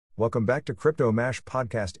Welcome back to Crypto Mash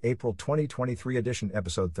Podcast April 2023 edition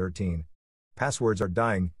episode 13. Passwords are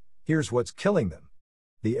dying, here's what's killing them.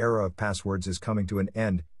 The era of passwords is coming to an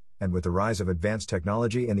end, and with the rise of advanced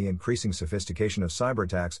technology and the increasing sophistication of cyber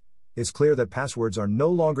attacks, it's clear that passwords are no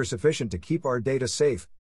longer sufficient to keep our data safe.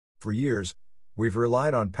 For years, we've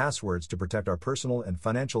relied on passwords to protect our personal and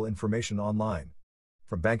financial information online.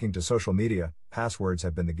 From banking to social media, passwords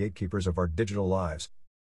have been the gatekeepers of our digital lives.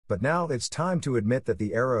 But now it's time to admit that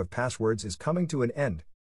the era of passwords is coming to an end.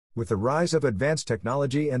 With the rise of advanced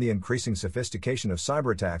technology and the increasing sophistication of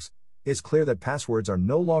cyber attacks, it's clear that passwords are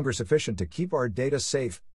no longer sufficient to keep our data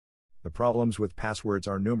safe. The problems with passwords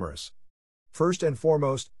are numerous. First and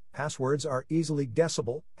foremost, passwords are easily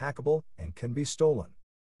guessable, hackable, and can be stolen.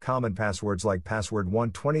 Common passwords like password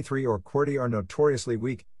 123 or QWERTY are notoriously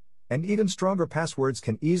weak, and even stronger passwords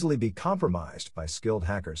can easily be compromised by skilled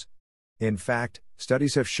hackers. In fact,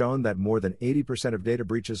 studies have shown that more than 80% of data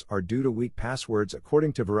breaches are due to weak passwords,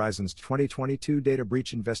 according to Verizon's 2022 Data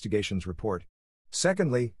Breach Investigations report.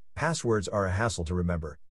 Secondly, passwords are a hassle to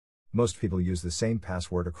remember. Most people use the same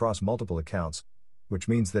password across multiple accounts, which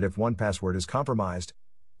means that if one password is compromised,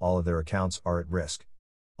 all of their accounts are at risk.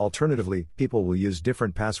 Alternatively, people will use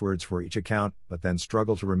different passwords for each account, but then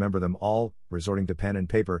struggle to remember them all, resorting to pen and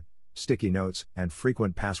paper, sticky notes, and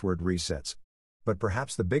frequent password resets. But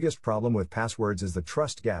perhaps the biggest problem with passwords is the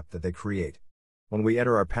trust gap that they create. When we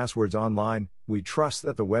enter our passwords online, we trust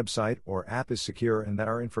that the website or app is secure and that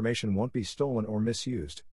our information won't be stolen or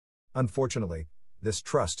misused. Unfortunately, this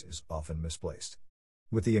trust is often misplaced.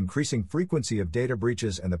 With the increasing frequency of data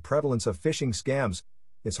breaches and the prevalence of phishing scams,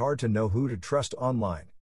 it's hard to know who to trust online.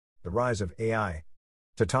 The rise of AI.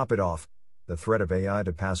 To top it off, the threat of AI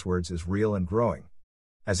to passwords is real and growing.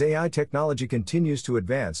 As AI technology continues to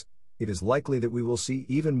advance, it is likely that we will see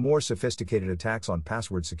even more sophisticated attacks on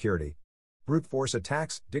password security. Brute force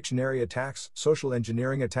attacks, dictionary attacks, social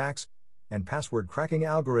engineering attacks, and password cracking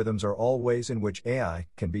algorithms are all ways in which AI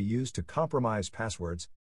can be used to compromise passwords.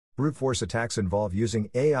 Brute force attacks involve using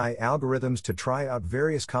AI algorithms to try out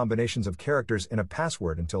various combinations of characters in a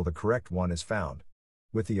password until the correct one is found.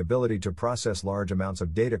 With the ability to process large amounts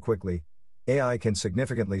of data quickly, AI can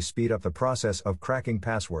significantly speed up the process of cracking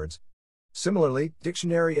passwords. Similarly,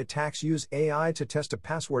 dictionary attacks use AI to test a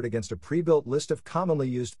password against a pre-built list of commonly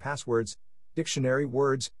used passwords, dictionary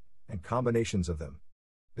words, and combinations of them.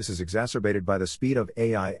 This is exacerbated by the speed of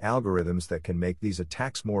AI algorithms that can make these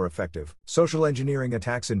attacks more effective. Social engineering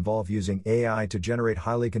attacks involve using AI to generate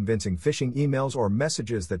highly convincing phishing emails or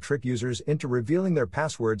messages that trick users into revealing their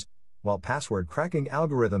passwords, while password cracking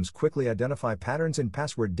algorithms quickly identify patterns in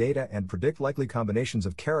password data and predict likely combinations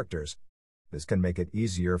of characters. This can make it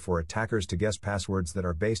easier for attackers to guess passwords that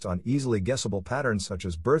are based on easily guessable patterns such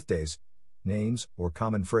as birthdays, names, or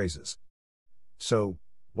common phrases. So,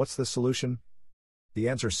 what's the solution? The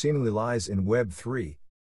answer seemingly lies in Web3.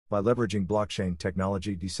 By leveraging blockchain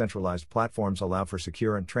technology, decentralized platforms allow for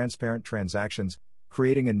secure and transparent transactions,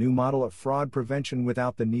 creating a new model of fraud prevention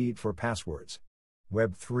without the need for passwords.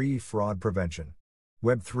 Web3 fraud prevention.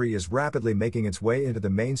 Web3 is rapidly making its way into the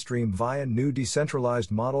mainstream via new decentralized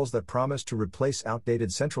models that promise to replace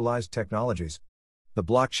outdated centralized technologies. The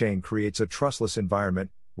blockchain creates a trustless environment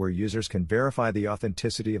where users can verify the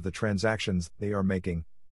authenticity of the transactions they are making.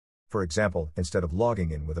 For example, instead of logging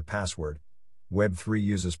in with a password, Web3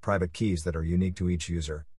 uses private keys that are unique to each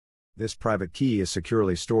user. This private key is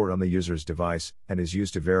securely stored on the user's device and is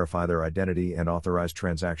used to verify their identity and authorize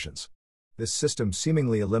transactions. This system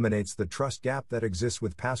seemingly eliminates the trust gap that exists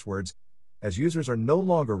with passwords, as users are no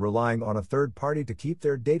longer relying on a third party to keep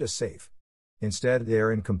their data safe. Instead, they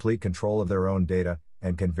are in complete control of their own data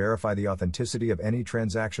and can verify the authenticity of any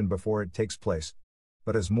transaction before it takes place.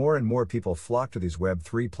 But as more and more people flock to these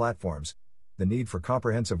Web3 platforms, the need for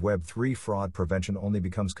comprehensive Web3 fraud prevention only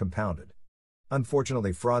becomes compounded.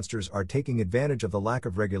 Unfortunately, fraudsters are taking advantage of the lack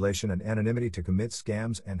of regulation and anonymity to commit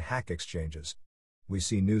scams and hack exchanges. We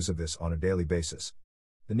see news of this on a daily basis.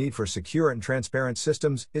 The need for secure and transparent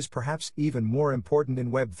systems is perhaps even more important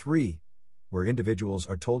in Web3, where individuals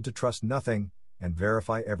are told to trust nothing and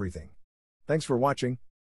verify everything. Thanks for watching.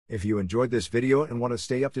 If you enjoyed this video and want to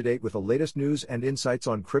stay up to date with the latest news and insights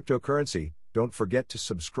on cryptocurrency, don't forget to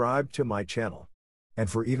subscribe to my channel. And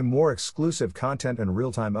for even more exclusive content and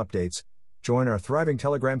real-time updates, join our thriving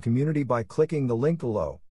Telegram community by clicking the link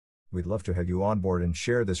below. We'd love to have you on board and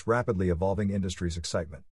share this rapidly evolving industry's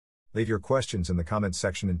excitement. Leave your questions in the comments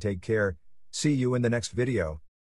section and take care. See you in the next video.